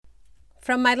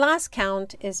From my last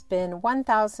count, it's been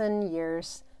 1,000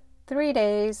 years, 3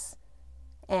 days,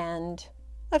 and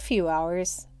a few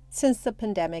hours since the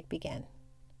pandemic began.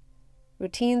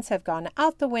 Routines have gone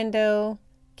out the window.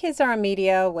 Kids are on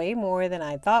media way more than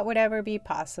I thought would ever be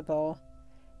possible.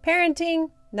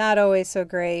 Parenting, not always so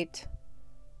great.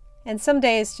 And some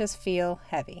days just feel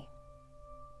heavy.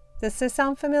 Does this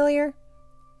sound familiar?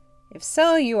 If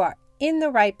so, you are in the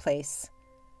right place.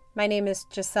 My name is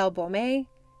Giselle Beaumais.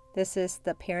 This is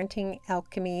the Parenting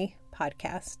Alchemy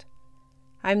podcast.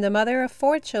 I'm the mother of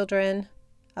 4 children,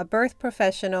 a birth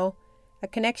professional, a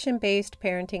connection-based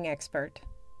parenting expert.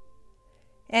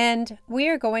 And we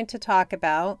are going to talk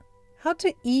about how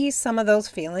to ease some of those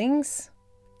feelings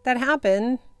that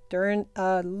happen during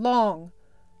a long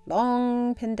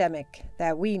pandemic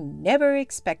that we never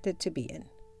expected to be in.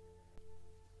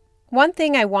 One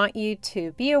thing I want you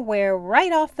to be aware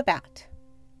right off the bat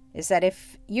is that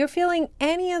if you're feeling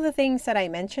any of the things that I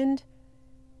mentioned,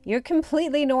 you're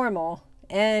completely normal.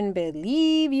 And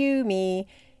believe you me,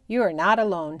 you are not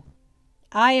alone.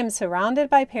 I am surrounded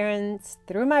by parents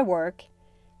through my work,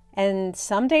 and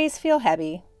some days feel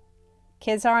heavy.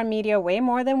 Kids are on media way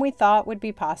more than we thought would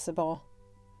be possible.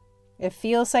 It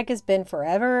feels like it's been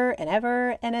forever and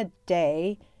ever and a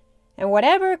day, and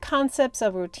whatever concepts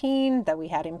of routine that we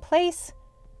had in place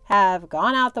have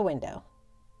gone out the window.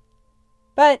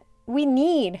 But we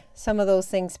need some of those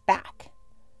things back.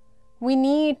 We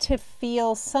need to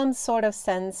feel some sort of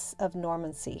sense of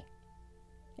normalcy.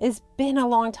 It's been a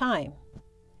long time.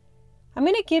 I'm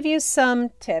going to give you some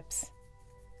tips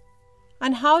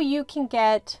on how you can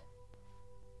get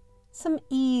some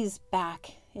ease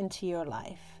back into your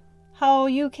life. How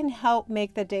you can help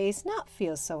make the days not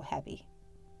feel so heavy.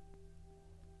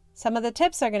 Some of the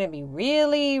tips are going to be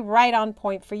really right on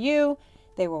point for you.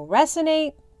 They will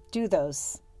resonate. Do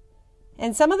those.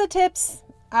 And some of the tips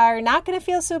are not going to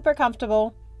feel super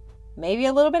comfortable. Maybe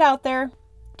a little bit out there.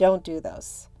 Don't do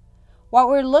those. What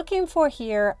we're looking for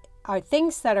here are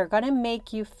things that are going to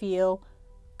make you feel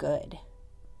good.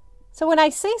 So when I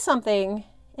say something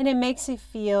and it makes you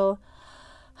feel,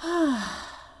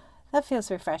 that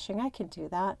feels refreshing, I can do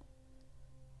that.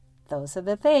 Those are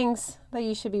the things that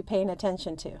you should be paying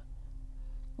attention to.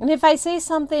 And if I say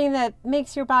something that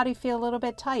makes your body feel a little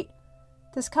bit tight,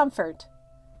 discomfort,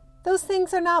 those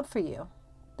things are not for you.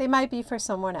 They might be for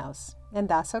someone else, and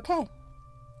that's okay.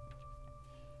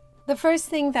 The first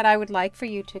thing that I would like for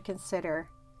you to consider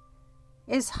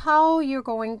is how you're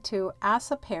going to, as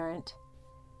a parent,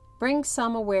 bring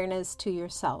some awareness to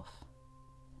yourself.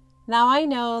 Now, I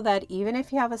know that even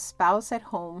if you have a spouse at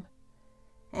home,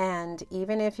 and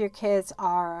even if your kids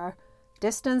are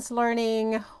distance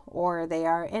learning or they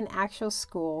are in actual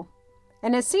school,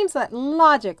 and it seems that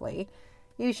logically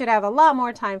you should have a lot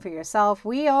more time for yourself,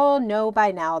 we all know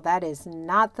by now that is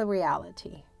not the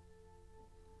reality.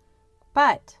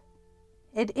 But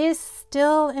it is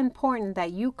still important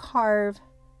that you carve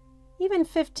even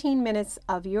 15 minutes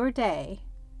of your day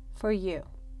for you.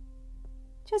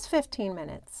 Just 15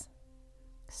 minutes.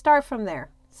 Start from there.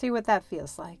 See what that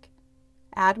feels like.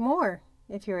 Add more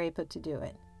if you're able to do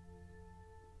it.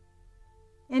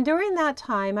 And during that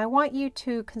time, I want you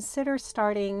to consider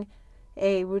starting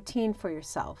a routine for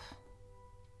yourself.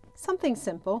 Something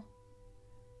simple.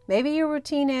 Maybe your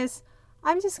routine is,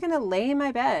 I'm just going to lay in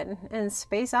my bed and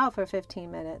space out for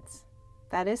 15 minutes.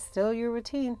 That is still your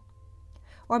routine.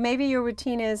 Or maybe your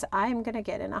routine is, I'm going to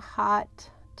get in a hot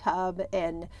tub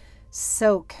and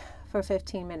soak for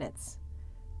 15 minutes.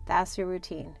 That's your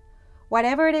routine.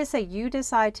 Whatever it is that you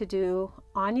decide to do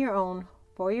on your own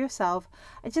for yourself,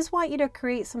 I just want you to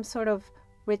create some sort of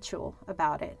ritual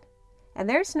about it. And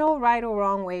there's no right or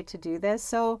wrong way to do this,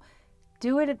 so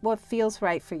do it what feels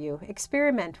right for you.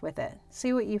 Experiment with it.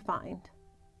 See what you find.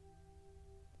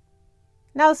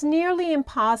 Now, it's nearly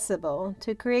impossible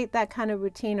to create that kind of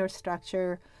routine or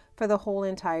structure for the whole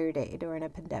entire day during a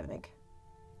pandemic.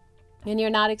 And you're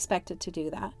not expected to do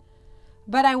that.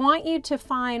 But I want you to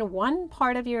find one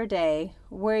part of your day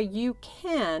where you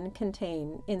can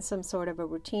contain in some sort of a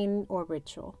routine or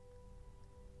ritual.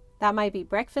 That might be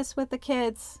breakfast with the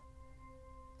kids,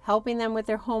 helping them with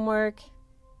their homework,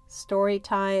 story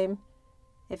time.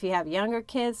 If you have younger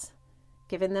kids,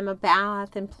 giving them a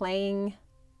bath and playing.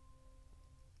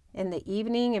 In the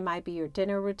evening, it might be your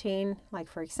dinner routine. Like,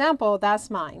 for example,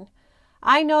 that's mine.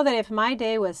 I know that if my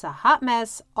day was a hot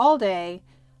mess all day,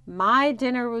 my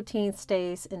dinner routine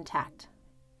stays intact.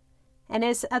 And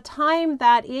it's a time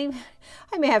that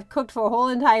I may have cooked for a whole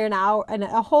entire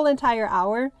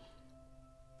hour,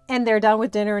 and they're done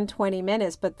with dinner in 20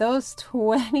 minutes. But those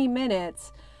 20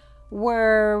 minutes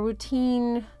were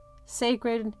routine,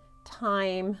 sacred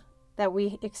time that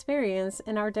we experience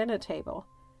in our dinner table.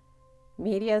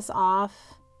 Media's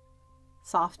off,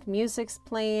 soft music's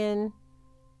playing,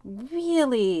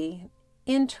 really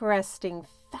interesting,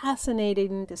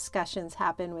 fascinating discussions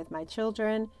happen with my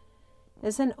children.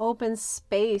 It's an open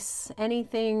space,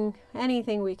 anything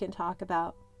we can talk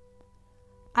about.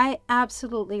 I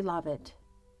absolutely love it.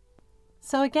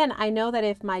 So again, I know that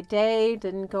if my day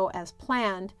didn't go as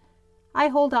planned, I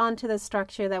hold on to the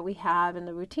structure that we have and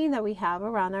the routine that we have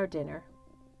around our dinner.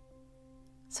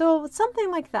 So something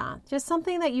like that, just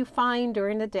something that you find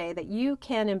during the day that you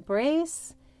can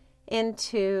embrace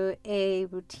into a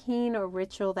routine or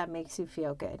ritual that makes you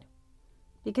feel good.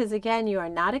 Because again, you are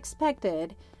not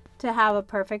expected to have a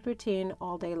perfect routine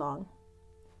all day long.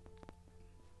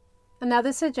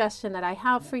 Another suggestion that I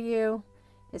have for you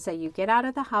is that you get out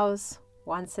of the house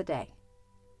once a day.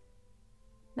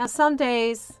 Now, some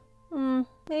days,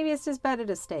 maybe it's just better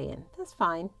to stay in. That's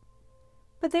fine.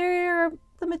 But there are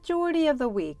the majority of the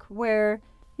week where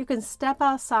you can step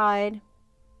outside,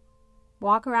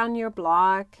 walk around your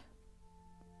block,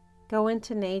 go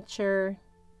into nature,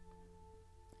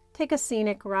 take a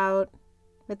scenic route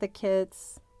with the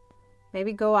kids,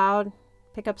 maybe go out,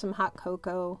 pick up some hot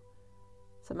cocoa,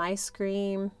 some ice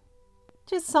cream,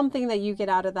 just something that you get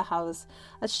out of the house,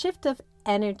 a shift of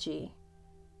energy,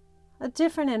 a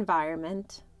different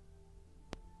environment.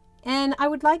 And I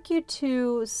would like you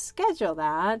to schedule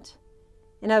that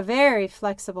in a very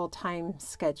flexible time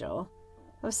schedule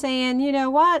of saying, you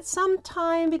know what,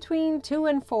 sometime between 2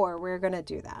 and 4, we're going to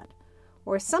do that.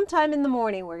 Or sometime in the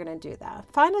morning, we're going to do that.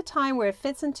 Find a time where it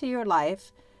fits into your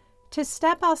life to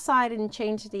step outside and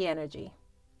change the energy.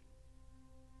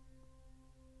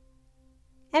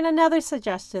 And another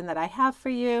suggestion that I have for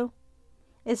you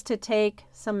is to take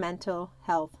some mental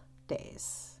health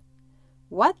days.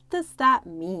 What does that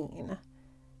mean?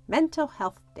 Mental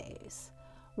health days.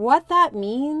 What that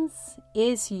means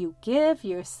is you give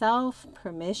yourself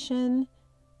permission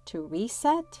to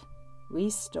reset,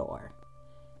 restore.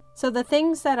 So the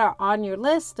things that are on your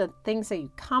list, the things that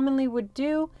you commonly would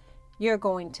do, you're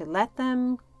going to let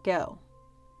them go.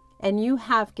 And you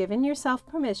have given yourself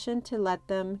permission to let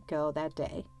them go that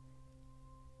day.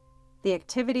 The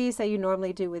activities that you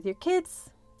normally do with your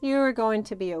kids, you're going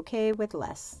to be okay with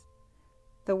less.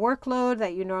 The workload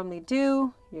that you normally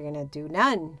do, you're going to do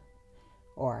none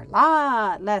or a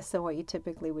lot less than what you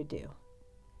typically would do.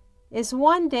 It's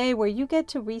one day where you get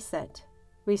to reset,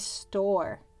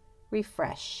 restore,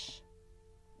 refresh.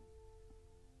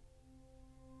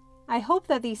 I hope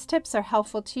that these tips are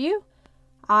helpful to you.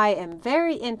 I am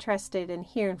very interested in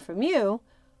hearing from you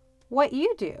what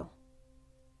you do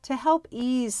to help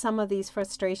ease some of these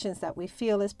frustrations that we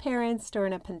feel as parents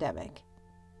during a pandemic.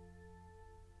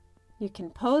 You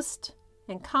can post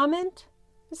and comment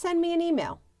or send me an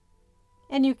email.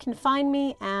 And you can find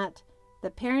me at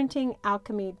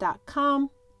theparentingalchemy.com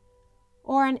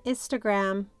or on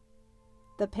Instagram,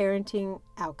 The Parenting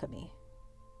Alchemy.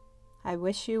 I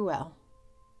wish you well.